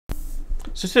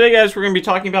So today, guys, we're going to be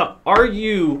talking about, are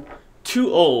you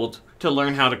too old to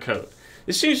learn how to code?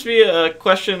 This seems to be a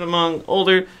question among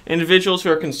older individuals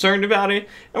who are concerned about it,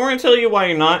 and we're going to tell you why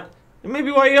you're not, and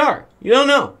maybe why you are. You don't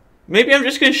know. Maybe I'm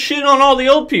just going to shit on all the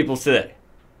old people today.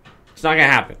 It's not going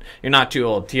to happen. You're not too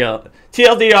old.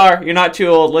 TLDR, you're not too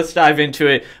old. Let's dive into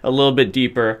it a little bit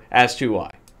deeper as to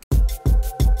why.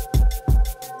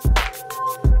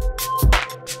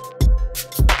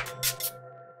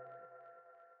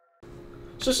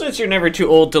 So since you're never too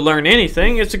old to learn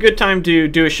anything, it's a good time to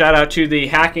do a shout out to the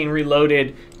Hacking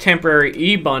Reloaded temporary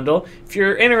e-bundle. If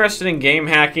you're interested in game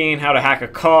hacking, how to hack a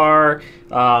car,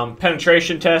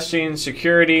 penetration testing,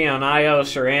 security on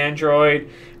iOS or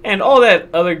Android, and all that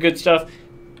other good stuff,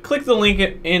 click the link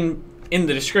in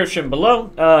the description below.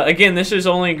 Again, this is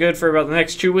only good for about the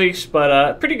next 2 weeks,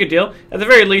 but pretty good deal. At the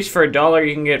very least, for $1,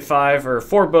 you can get 5 or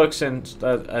 4 books and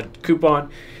a coupon.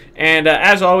 And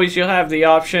as always, you'll have the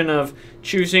option of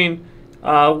choosing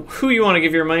who you want to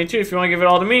give your money to. If you want to give it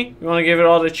all to me, you want to give it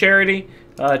all to charity.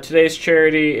 Today's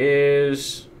charity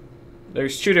is,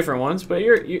 there's 2 different ones, but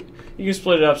you can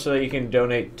split it up so that you can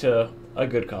donate to a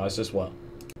good cause as well.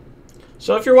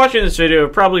 So if you're watching this video, you're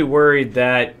probably worried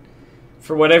that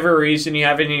for whatever reason you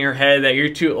have it in your head that you're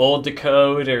too old to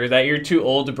code, or that you're too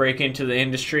old to break into the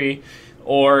industry,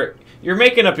 or you're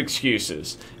making up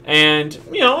excuses. And,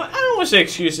 you know, I don't want to say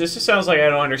excuses. It sounds like I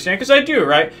don't understand, because I do,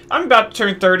 right? I'm about to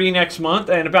turn 30 next month,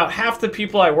 and about half the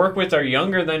people I work with are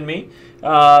younger than me.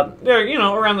 They're, you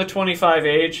know, around the 25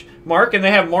 age mark, and they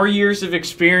have more years of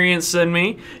experience than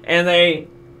me, and they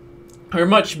are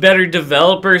much better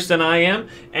developers than I am,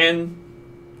 and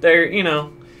they're, you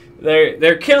know,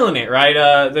 they're killing it, right?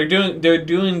 They're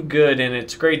doing good, and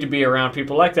it's great to be around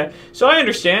people like that. So I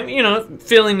understand, you know,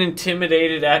 feeling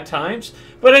intimidated at times,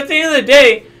 but at the end of the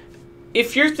day,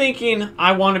 if you're thinking,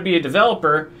 I want to be a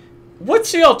developer,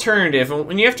 what's the alternative?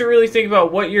 And you have to really think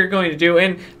about what you're going to do.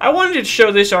 And I wanted to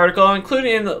show this article. I'll include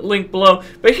it in the link below.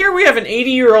 But here we have an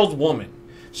 80-year-old woman.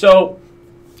 So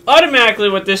automatically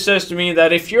what this says to me,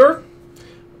 that if you're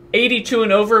 82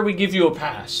 and over, we give you a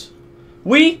pass.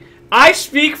 I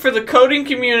speak for the coding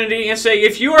community and say,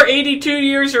 if you are 82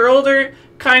 years or older,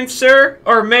 kind sir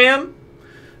or ma'am,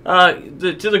 to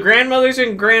the grandmothers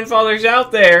and grandfathers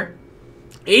out there,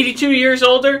 82 years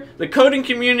older, the coding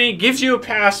community gives you a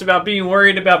pass about being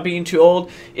worried about being too old.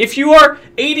 If you are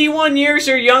 81 years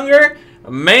or younger,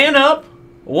 man up,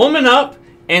 woman up,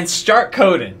 and start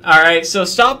coding. Alright, so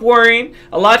stop worrying.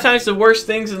 A lot of times the worst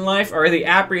things in life are the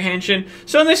apprehension.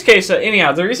 So in this case,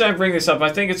 anyhow, the reason I bring this up,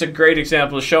 I think it's a great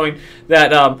example of showing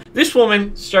that this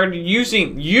woman started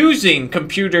using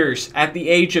computers at the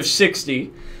age of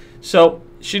 60. So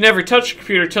she never touched a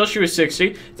computer till she was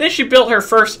 60. Then she built her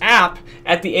first app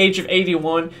at the age of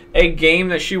 81, a game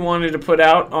that she wanted to put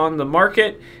out on the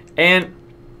market, and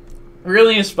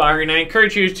really inspiring. I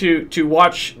encourage you to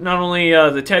watch not only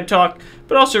the TED Talk,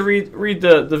 but also read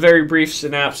the very brief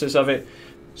synopsis of it.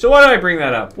 So why did I bring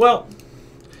that up? Well,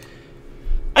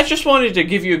 I just wanted to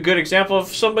give you a good example of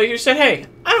somebody who said, hey,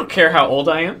 I don't care how old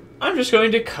I am, I'm just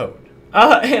going to code.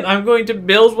 And I'm going to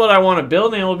build what I want to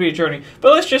build, and it will be a journey.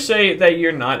 But let's just say that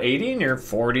you're not 80 and you're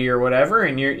 40 or whatever,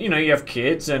 and you have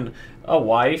kids and a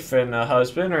wife and a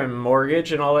husband or a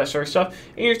mortgage and all that sort of stuff,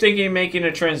 and you're thinking of making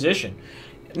a transition.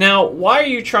 Now, why are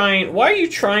you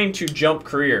trying to jump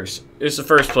careers? Is the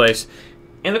first place.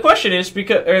 And the question is,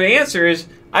 the answer is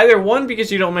either 1,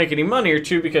 because you don't make any money, or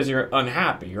 2, because you're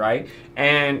unhappy, right?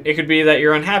 And it could be that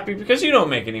you're unhappy because you don't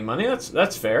make any money.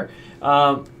 That's fair.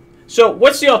 So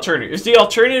what's the alternative? Is the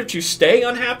alternative to stay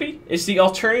unhappy? Is the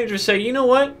alternative to say, you know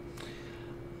what?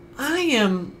 I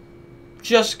am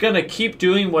just going to keep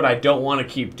doing what I don't want to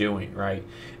keep doing, right?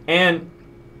 And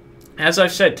as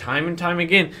I've said time and time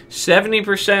again,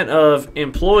 70% of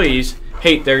employees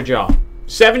hate their job.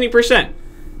 70%.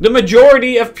 The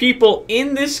majority of people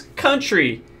in this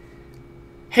country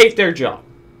hate their job.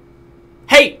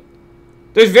 Hate.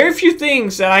 There's very few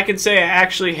things that I can say I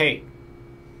actually hate.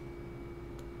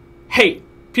 Hate.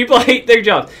 People hate their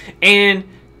jobs. And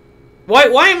why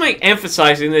am I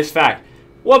emphasizing this fact?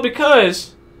 Well,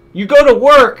 because you go to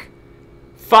work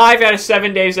 5 out of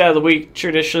 7 days out of the week,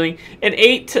 traditionally, and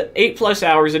 8 plus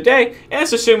hours a day, and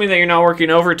that's assuming that you're not working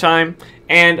overtime,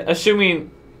 and assuming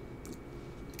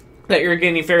that you're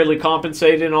getting fairly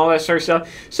compensated and all that sort of stuff.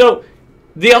 So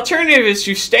the alternative is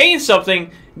to stay in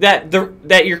something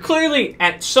that you're clearly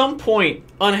at some point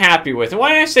unhappy with. And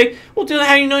why did I say, well, Dylan,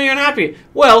 how do you know you're unhappy?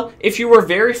 Well, if you were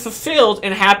very fulfilled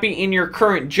and happy in your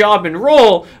current job and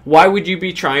role, why would you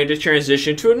be trying to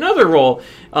transition to another role?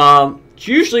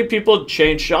 usually people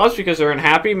change jobs because they're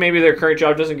unhappy. Maybe their current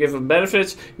job doesn't give them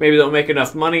benefits. Maybe they'll make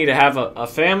enough money to have a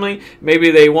family.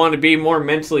 Maybe they want to be more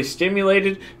mentally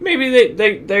stimulated. Maybe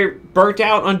they're burnt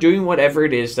out on doing whatever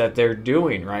it is that they're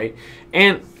doing, right?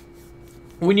 And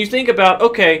when you think about,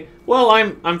 okay, well,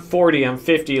 I'm 40, I'm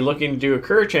 50, looking to do a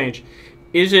career change,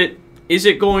 is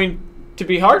it going to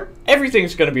be hard?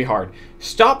 Everything's going to be hard.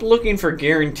 Stop looking for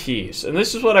guarantees. And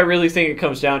this is what I really think it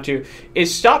comes down to,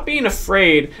 is stop being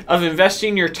afraid of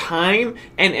investing your time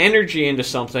and energy into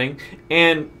something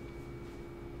and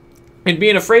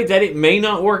being afraid that it may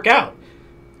not work out.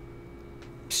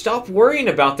 Stop worrying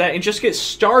about that and just get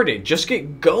started. Just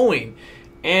get going.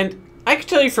 And I can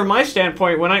tell you from my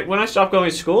standpoint, when I stopped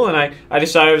going to school and I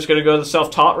decided I was going to go the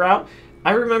self-taught route,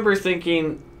 I remember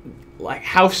thinking like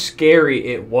how scary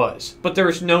it was. But there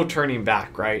was no turning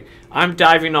back, right? I'm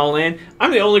diving all in. I'm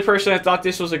the only person that thought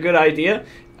this was a good idea.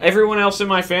 Everyone else in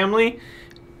my family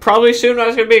probably assumed I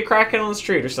was going to be a crackhead on the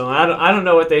street or something. I don't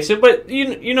know what they said, but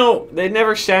you know, it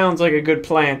never sounds like a good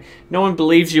plan. No one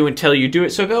believes you until you do it,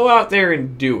 so go out there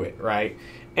and do it, right?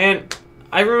 And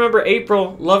I remember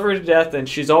April, love her to death, and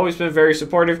she's always been very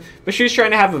supportive, but she was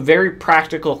trying to have a very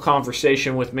practical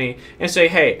conversation with me and say,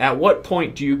 hey, at what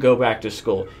point do you go back to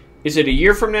school? Is it a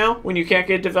year from now when you can't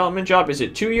get a development job? Is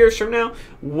it 2 years from now?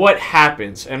 What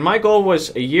happens? And my goal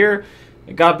was a year.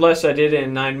 God bless, I did it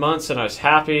in 9 months, and I was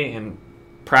happy and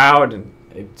proud, and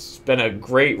it's been a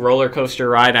great roller coaster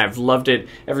ride. I've loved it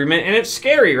every minute, and it's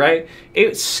scary, right?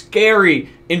 It's scary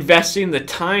investing the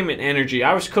time and energy.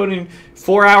 I was coding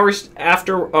 4 hours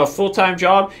after a full-time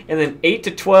job, and then 8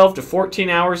 to 12 to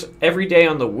 14 hours every day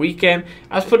on the weekend.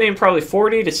 I was putting in probably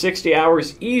 40 to 60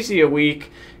 hours easy a week,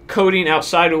 coding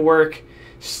outside of work,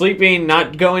 sleeping,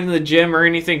 not going to the gym or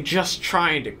anything, just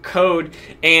trying to code.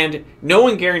 And no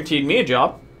one guaranteed me a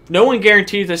job. No one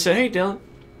guaranteed that said, hey, Dylan,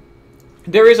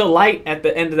 there is a light at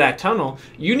the end of that tunnel.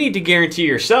 You need to guarantee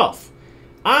yourself.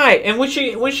 And when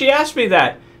she asked me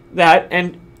that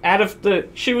and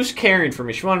she was caring for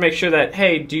me. She wanted to make sure that,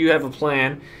 hey, do you have a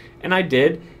plan? And I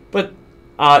did, but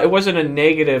it wasn't a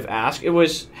negative ask. It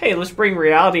was, hey, let's bring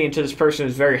reality into this person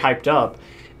who's very hyped up.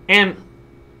 And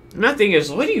nothing is,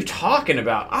 what are you talking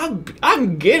about?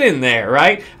 I'm getting there,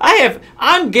 right?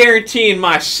 I'm guaranteeing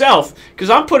myself because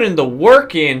I'm putting the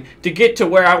work in to get to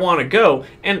where I want to go.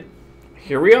 And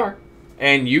here we are.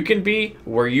 And you can be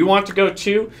where you want to go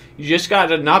too. You just got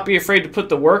to not be afraid to put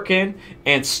the work in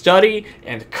and study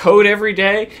and code every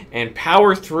day and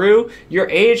power through. Your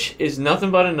age is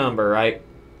nothing but a number, right?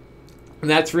 And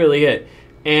that's really it.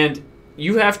 And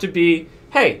you have to be,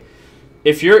 hey,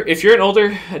 if you're an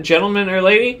older gentleman or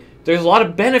lady, there's a lot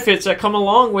of benefits that come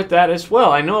along with that as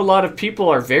well. I know a lot of people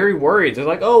are very worried. They're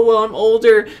like, oh, well, I'm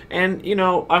older, and, you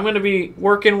know, I'm going to be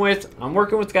working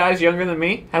with guys younger than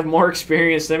me, have more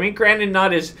experience than me. Granted,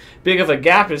 not as big of a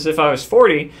gap as if I was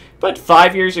 40, but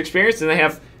 5 years experience, and they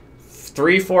have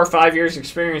 3, 4, 5 years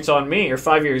experience on me, or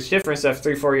 5 years difference, that's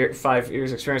 3, 4, 5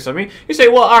 years experience on me. You say,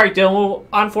 well, all right, Dylan, well,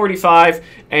 I'm 45,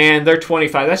 and they're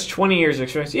 25. That's 20 years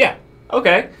experience. Yeah,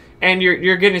 okay. And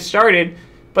you're getting started.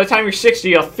 By the time you're 60,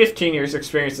 you have 15 years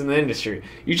experience in the industry.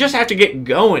 You just have to get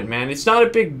going, man. It's not a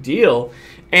big deal.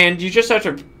 And you just have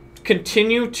to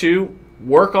continue to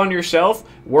work on yourself,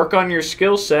 work on your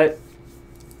skill set,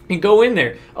 and go in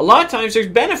there. A lot of times there's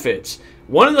benefits.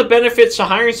 One of the benefits to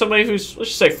hiring somebody who's, let's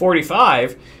just say,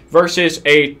 45 versus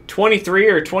a 23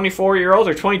 or 24-year-old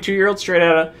or 22-year-old straight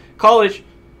out of college,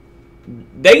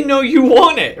 they know you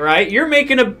want it, right? You're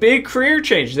making a big career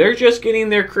change. They're just getting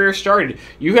their career started.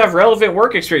 You have relevant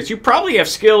work experience. You probably have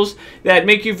skills that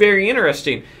make you very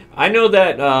interesting. I know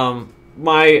that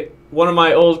one of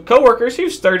my old coworkers, he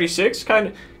was 36, kind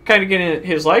of getting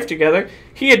his life together.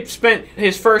 He had spent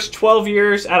his first 12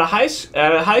 years at a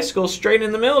high school straight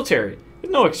in the military.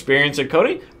 No experience in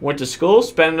coding. Went to school,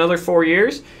 spent another 4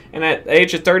 years, and at the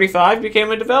age of 35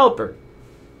 became a developer.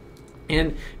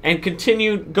 And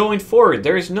continue going forward.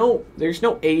 There's no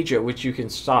age at which you can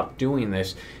stop doing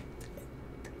this.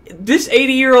 This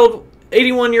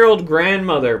 81-year-old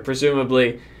grandmother,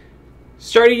 presumably,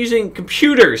 started using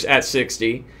computers at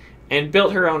 60 and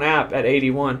built her own app at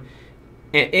 81.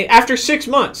 And after 6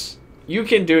 months, you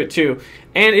can do it too.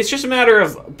 And it's just a matter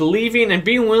of believing and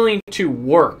being willing to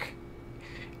work.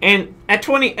 And at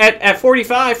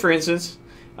 45, for instance,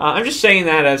 I'm just saying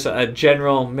that as a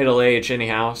general middle age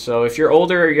anyhow. So if you're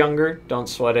older or younger, don't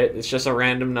sweat it. It's just a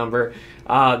random number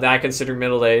that I consider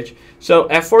middle age. So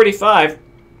at 45,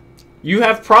 you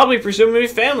have probably presumably a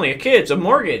family, a kids, a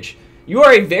mortgage. You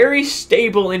are a very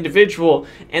stable individual,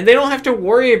 and they don't have to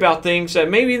worry about things that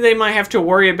maybe they might have to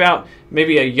worry about,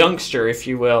 maybe a youngster, if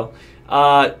you will,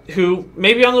 who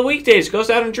maybe on the weekdays goes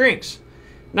out and drinks.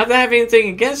 Not that I have anything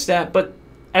against that, but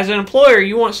as an employer,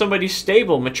 you want somebody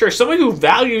stable, mature, somebody who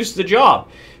values the job,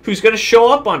 who's going to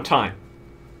show up on time.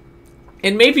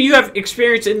 And maybe you have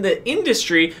experience in the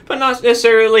industry, but not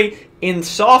necessarily in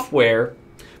software,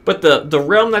 but the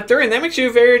realm that they're in. That makes you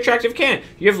a very attractive candidate.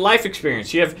 You have life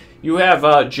experience. You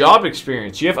have job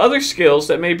experience. You have other skills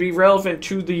that may be relevant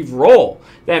to the role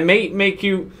that may make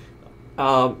you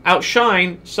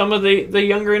outshine some of the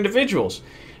younger individuals.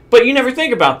 But you never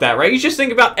think about that, right? You just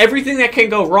think about everything that can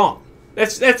go wrong.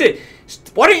 That's it.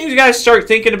 Why don't you guys start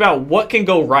thinking about what can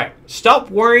go right? Stop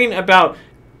worrying about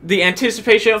the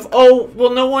anticipation of, oh, well,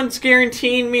 no one's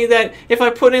guaranteeing me that if I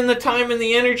put in the time and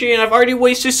the energy and I've already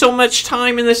wasted so much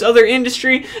time in this other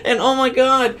industry and oh my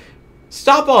God,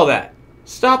 stop all that.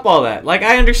 Stop all that. Like,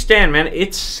 I understand, man.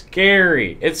 It's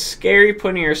scary. It's scary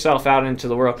putting yourself out into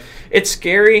the world. It's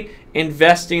scary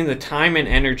investing the time and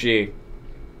energy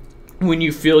when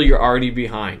you feel you're already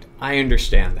behind. I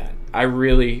understand that. I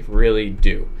really, really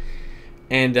do.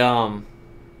 And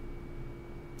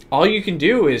all you can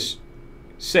do is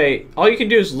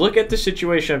look at the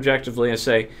situation objectively and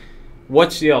say,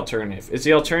 what's the alternative? Is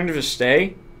the alternative to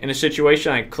stay in a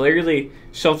situation I clearly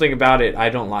something about it I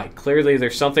don't like? Clearly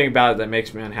there's something about it that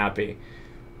makes me unhappy.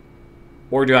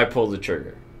 Or do I pull the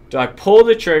trigger? Do I pull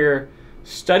the trigger,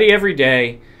 study every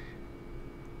day,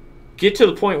 get to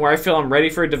the point where I feel I'm ready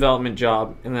for a development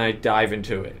job, and then I dive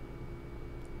into it?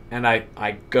 And I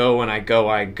go and I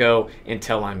go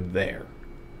until I'm there.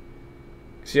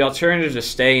 So the alternative to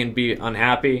stay and be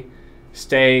unhappy,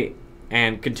 stay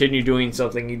and continue doing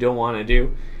something you don't want to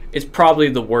do, is probably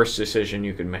the worst decision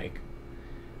you can make.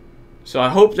 So I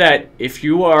hope that if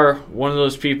you are one of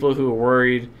those people who are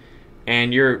worried,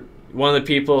 and you're one of the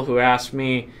people who asked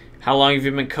me how long have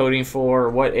you been coding for,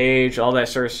 what age, all that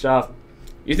sort of stuff,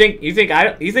 you think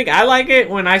I like it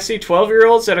when I see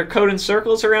 12-year-olds that are coding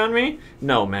circles around me?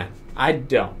 No, man, I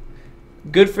don't.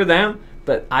 Good for them,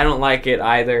 but I don't like it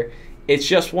either. It's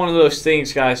just one of those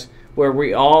things, guys, where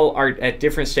we all are at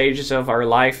different stages of our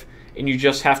life, and you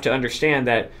just have to understand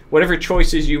that whatever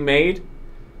choices you made,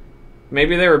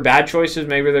 maybe they were bad choices,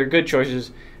 maybe they're good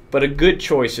choices, but a good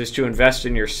choice is to invest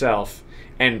in yourself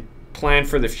and plan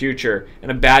for the future,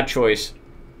 and a bad choice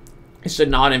is to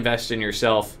not invest in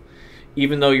yourself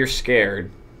even though you're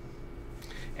scared,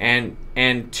 and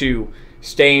to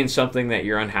stay in something that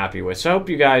you're unhappy with. So I hope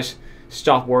you guys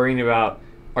stop worrying about,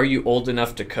 are you old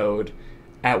enough to code?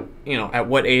 At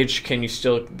what age can you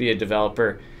still be a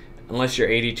developer? Unless you're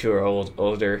 82 or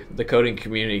older, the coding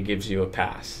community gives you a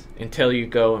pass until you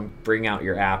go and bring out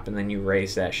your app and then you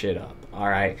raise that shit up. All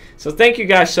right. So thank you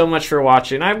guys so much for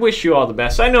watching. I wish you all the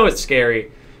best. I know it's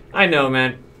scary. I know,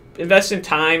 man. Investing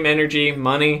time, energy,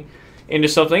 money into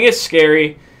something, it's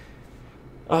scary.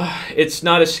 It's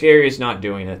not as scary as not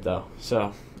doing it, though.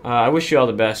 So I wish you all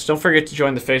the best. Don't forget to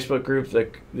join the Facebook group,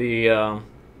 the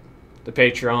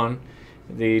Patreon,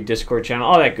 the Discord channel,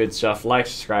 all that good stuff. Like,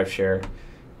 subscribe, share.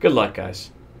 Good luck,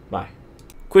 guys. Bye.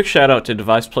 Quick shout out to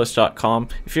DevicePlus.com.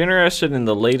 If you're interested in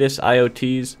the latest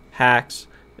IoTs, hacks,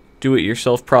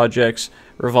 do-it-yourself projects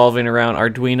revolving around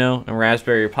Arduino and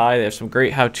Raspberry Pi, they have some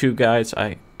great how-to guides.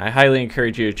 I highly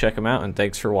encourage you to check them out, and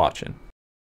thanks for watching.